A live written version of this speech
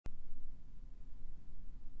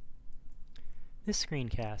This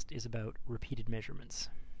screencast is about repeated measurements.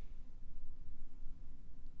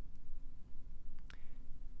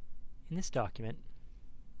 In this document,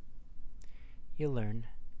 you'll learn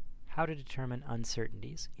how to determine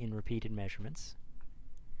uncertainties in repeated measurements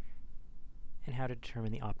and how to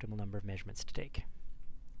determine the optimal number of measurements to take.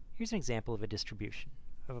 Here's an example of a distribution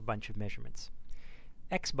of a bunch of measurements.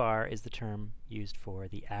 X bar is the term used for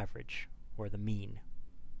the average or the mean.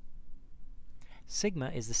 Sigma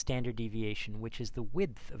is the standard deviation, which is the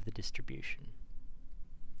width of the distribution.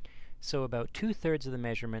 So about 2/3 of the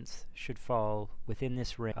measurements should fall within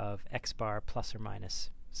this range of x bar plus or minus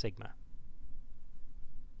sigma.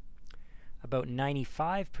 About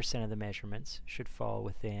 95% of the measurements should fall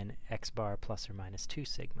within x bar plus or minus 2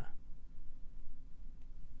 sigma.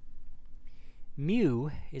 Mu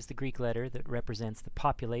is the Greek letter that represents the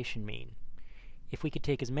population mean. If we could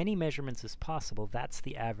take as many measurements as possible, that's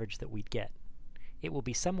the average that we'd get. It will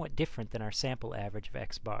be somewhat different than our sample average of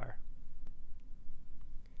x bar.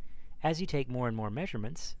 As you take more and more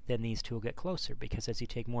measurements, then these two will get closer, because as you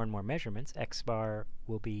take more and more measurements, x bar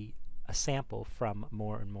will be a sample from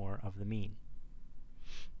more and more of the mean.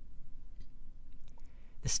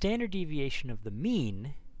 The standard deviation of the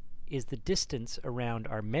mean is the distance around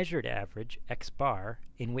our measured average, x bar,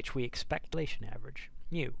 in which we expect population average,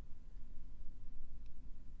 mu.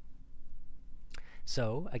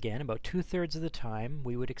 So, again, about 2/3 of the time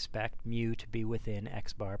we would expect mu to be within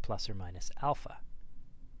x bar plus or minus alpha.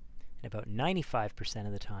 And about 95%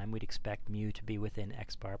 of the time we'd expect mu to be within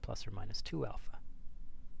x bar plus or minus 2 alpha.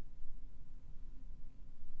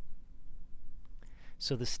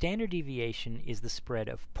 So the standard deviation is the spread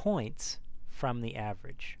of points from the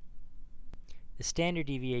average. The standard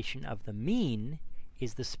deviation of the mean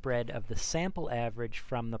is the spread of the sample average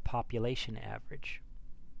from the population average.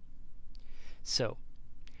 So,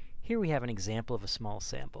 here we have an example of a small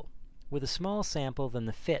sample. With a small sample, then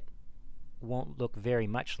the fit won't look very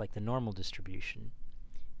much like the normal distribution,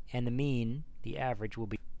 and the mean, the average, will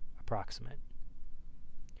be approximate.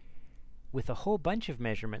 With a whole bunch of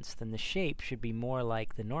measurements, then the shape should be more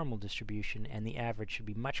like the normal distribution, and the average should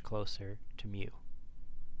be much closer to mu.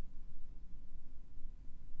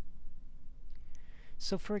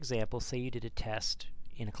 So, for example, say you did a test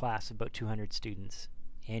in a class of about 200 students,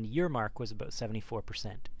 and your mark was about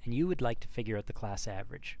 74%, and you would like to figure out the class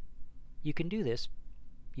average. You can do this.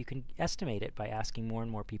 You can estimate it by asking more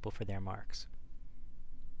and more people for their marks.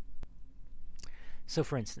 So,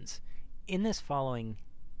 for instance, in the following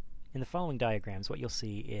diagrams, what you'll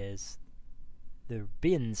see is the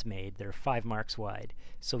bins made that are 5 marks wide.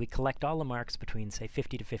 So we collect all the marks between, say,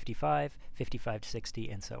 50 to 55, 55 to 60,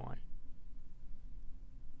 and so on.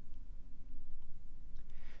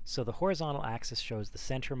 So the horizontal axis shows the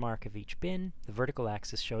center mark of each bin. The vertical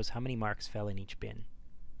axis shows how many marks fell in each bin.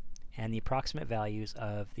 And the approximate values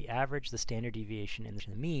of the average, the standard deviation, and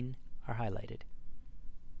the mean are highlighted.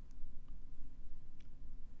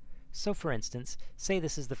 So for instance, say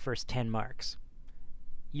this is the first 10 marks.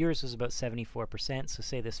 Yours was about 74%, so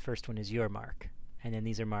say this first one is your mark. And then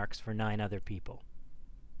these are marks for 9 other people.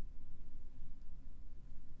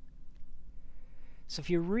 So if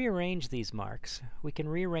you rearrange these marks, we can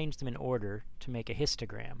rearrange them in order to make a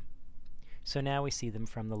histogram. So now we see them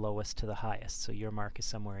from the lowest to the highest, so your mark is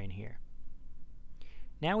somewhere in here.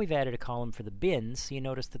 Now we've added a column for the bins, so you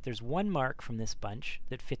notice that there's one mark from this bunch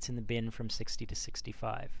that fits in the bin from 60 to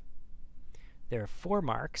 65. There are 4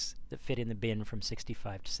 marks that fit in the bin from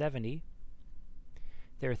 65 to 70.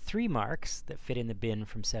 There are 3 marks that fit in the bin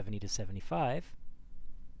from 70 to 75.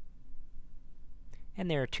 And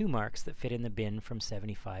there are 2 marks that fit in the bin from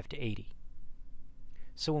 75 to 80.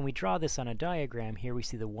 So when we draw this on a diagram, here we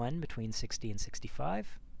see the 1 between 60 and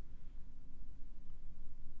 65.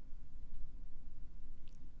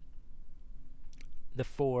 The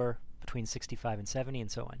 4 between 65 and 70,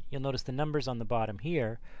 and so on. You'll notice the numbers on the bottom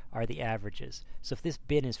here are the averages. So if this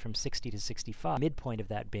bin is from 60 to 65, the midpoint of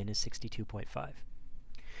that bin is 62.5.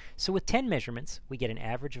 So with 10 measurements, we get an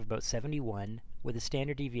average of about 71 with a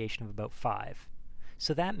standard deviation of about 5.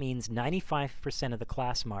 So that means 95% of the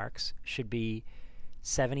class marks should be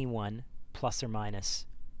 71 plus or minus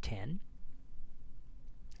 10.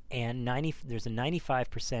 And there's a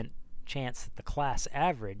 95% chance that the class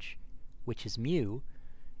average, which is mu,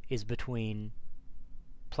 is between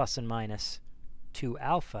plus and minus 2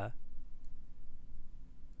 alpha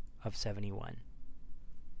of 71.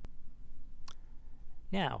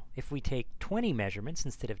 Now, if we take 20 measurements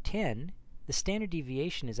instead of 10, the standard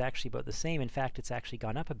deviation is actually about the same. In fact, it's actually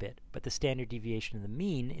gone up a bit, but the standard deviation of the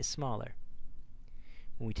mean is smaller.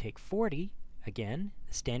 When we take 40, again,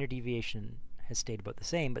 the standard deviation has stayed about the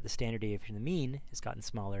same, but the standard deviation of the mean has gotten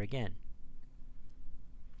smaller again.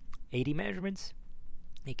 80 measurements.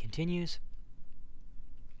 It continues.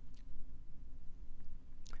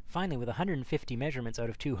 Finally, with 150 measurements out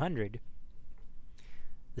of 200,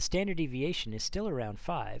 the standard deviation is still around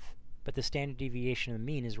 5, but the standard deviation of the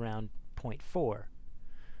mean is around 0.4.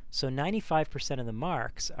 So 95% of the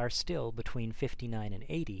marks are still between 59 and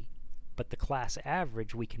 80, but the class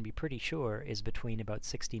average, we can be pretty sure, is between about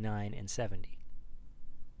 69 and 70.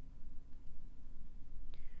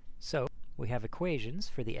 So we have equations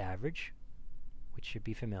for the average, which should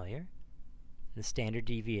be familiar, the standard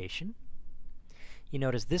deviation. You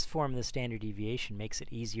notice this form of the standard deviation makes it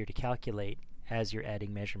easier to calculate as you're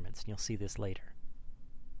adding measurements, and you'll see this later.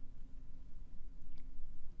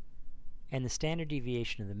 And the standard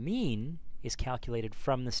deviation of the mean is calculated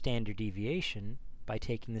from the standard deviation by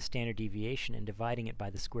taking the standard deviation and dividing it by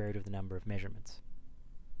the square root of the number of measurements.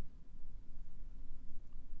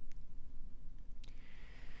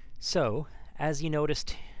 So, as you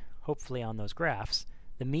noticed, hopefully on those graphs,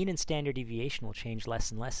 the mean and standard deviation will change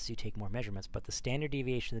less and less as you take more measurements, but the standard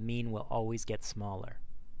deviation of the mean will always get smaller.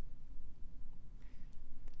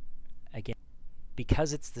 Again,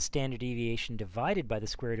 because it's the standard deviation divided by the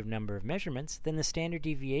square root of number of measurements, then the standard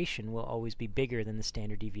deviation will always be bigger than the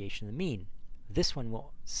standard deviation of the mean. This one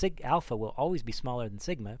will, alpha will always be smaller than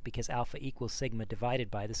sigma, because alpha equals sigma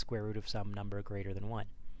divided by the square root of some number greater than 1.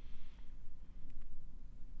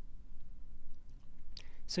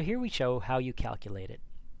 So here we show how you calculate it.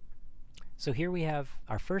 So here we have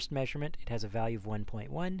our first measurement. It has a value of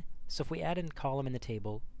 1.1. So if we add a column in the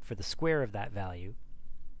table for the square of that value,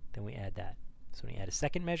 then we add that. So when we add a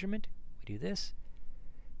second measurement, we do this.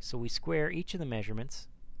 So we square each of the measurements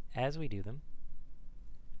as we do them.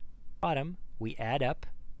 Bottom, we add up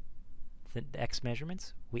the x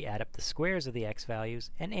measurements, we add up the squares of the x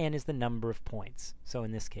values, and n is the number of points. So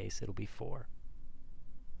in this case, it'll be 4.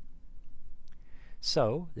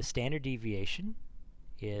 So the standard deviation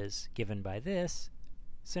is given by this,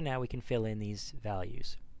 so now we can fill in these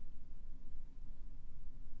values.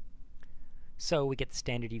 So we get the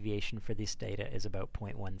standard deviation for this data is about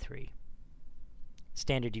 0.13.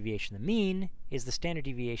 Standard deviation of the mean is the standard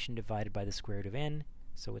deviation divided by the square root of n,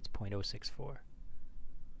 so it's 0.064.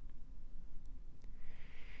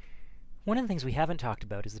 One of the things we haven't talked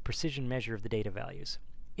about is the precision measure of the data values.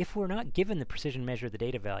 If we're not given the precision measure of the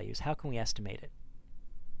data values, how can we estimate it?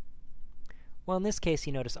 Well, in this case,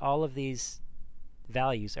 you notice all of these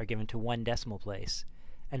values are given to 1 decimal place.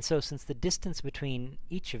 And so since the distance between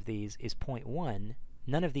each of these is 0.1,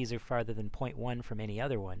 none of these are farther than 0.1 from any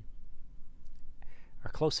other one,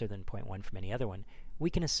 or closer than 0.1 from any other one,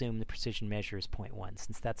 we can assume the precision measure is 0.1,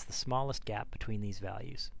 since that's the smallest gap between these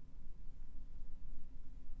values.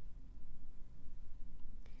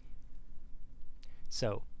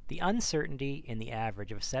 So, the uncertainty in the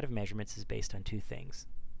average of a set of measurements is based on two things: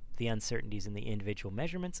 the uncertainties in the individual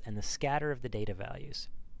measurements and the scatter of the data values.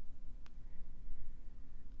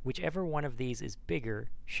 Whichever one of these is bigger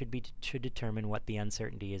should determine what the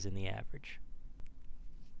uncertainty is in the average.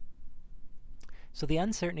 So the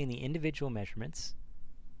uncertainty in the individual measurements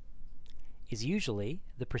is usually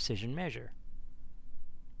the precision measure.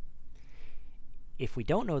 If we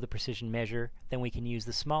don't know the precision measure, then we can use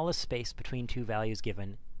the smallest space between two values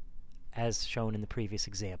given, as shown in the previous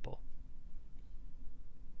example.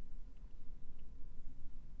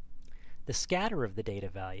 The scatter of the data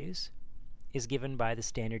values is given by the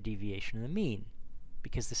standard deviation of the mean,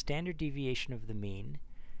 because the standard deviation of the mean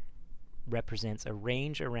represents a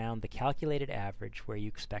range around the calculated average where you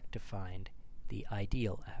expect to find the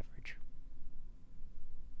ideal average.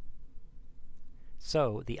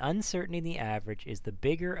 So the uncertainty in the average is the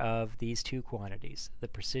bigger of these two quantities, the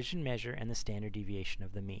precision measure and the standard deviation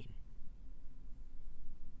of the mean.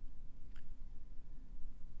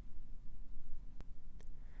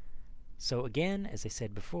 So again, as I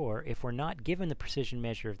said before, if we're not given the precision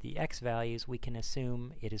measure of the x values, we can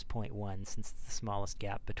assume it is 0.1 since it's the smallest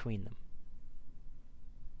gap between them.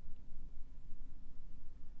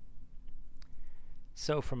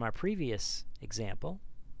 So from our previous example,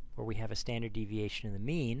 where we have a standard deviation of the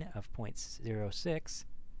mean of 0.06,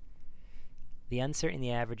 the uncertainty in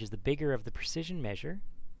the average is the bigger of the precision measure,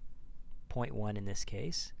 0.1 in this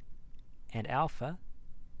case, and alpha,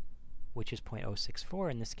 which is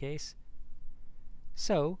 0.064 in this case.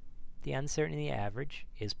 So the uncertainty in the average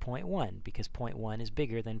is 0.1, because 0.1 is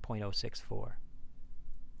bigger than 0.064.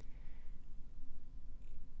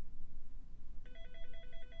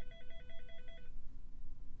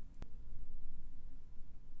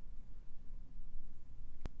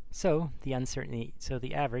 So the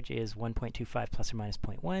average is 1.25 plus or minus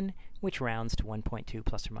 0.1, which rounds to 1.2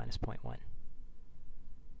 plus or minus 0.1.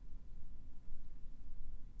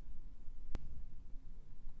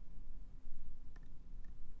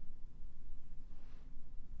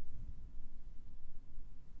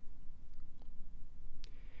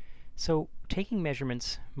 So taking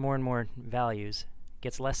measurements, more and more values,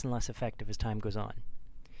 gets less and less effective as time goes on.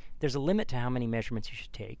 There's a limit to how many measurements you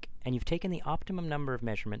should take, and you've taken the optimum number of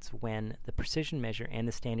measurements when the precision measure and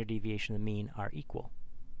the standard deviation of the mean are equal.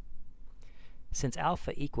 Since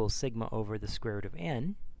alpha equals sigma over the square root of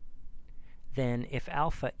n, then if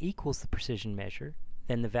alpha equals the precision measure,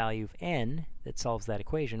 then the value of n that solves that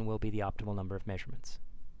equation will be the optimal number of measurements.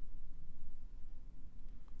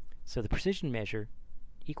 So the precision measure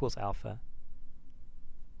equals alpha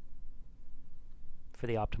for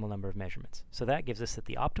the optimal number of measurements. So that gives us that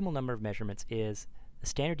the optimal number of measurements is the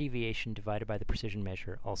standard deviation divided by the precision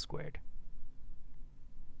measure all squared.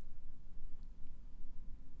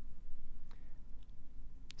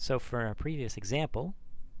 So for our previous example,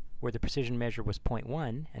 where the precision measure was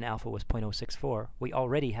 0.1 and alpha was 0.064, we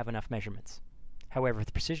already have enough measurements. However, if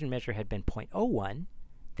the precision measure had been 0.01,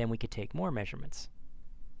 then we could take more measurements.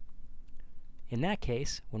 In that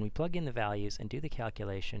case, when we plug in the values and do the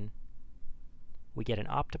calculation, we get an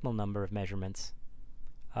optimal number of measurements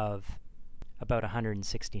of about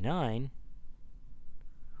 169,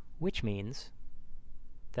 which means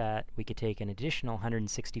that we could take an additional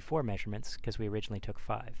 164 measurements because we originally took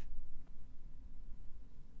 5.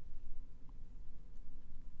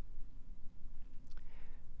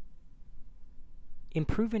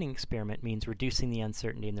 Improving an experiment means reducing the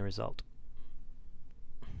uncertainty in the result.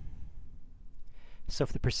 So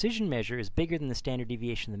if the precision measure is bigger than the standard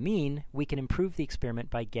deviation of the mean, we can improve the experiment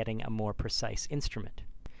by getting a more precise instrument.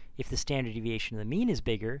 If the standard deviation of the mean is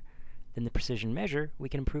bigger than the precision measure, we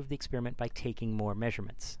can improve the experiment by taking more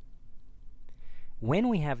measurements. When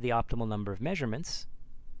we have the optimal number of measurements,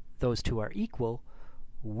 those two are equal,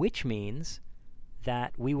 which means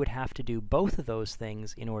that we would have to do both of those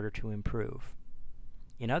things in order to improve.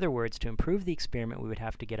 In other words, to improve the experiment, we would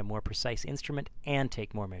have to get a more precise instrument and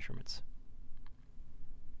take more measurements.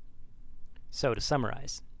 So to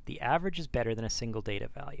summarize, the average is better than a single data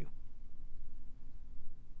value.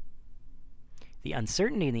 The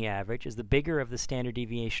uncertainty in the average is the bigger of the standard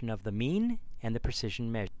deviation of the mean and the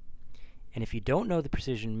precision measure. And if you don't know the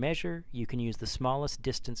precision measure, you can use the smallest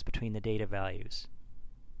distance between the data values.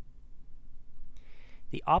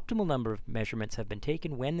 The optimal number of measurements have been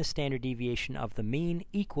taken when the standard deviation of the mean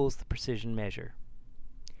equals the precision measure.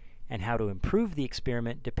 And how to improve the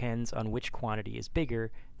experiment depends on which quantity is bigger,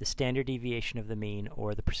 the standard deviation of the mean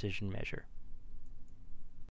or the precision measure.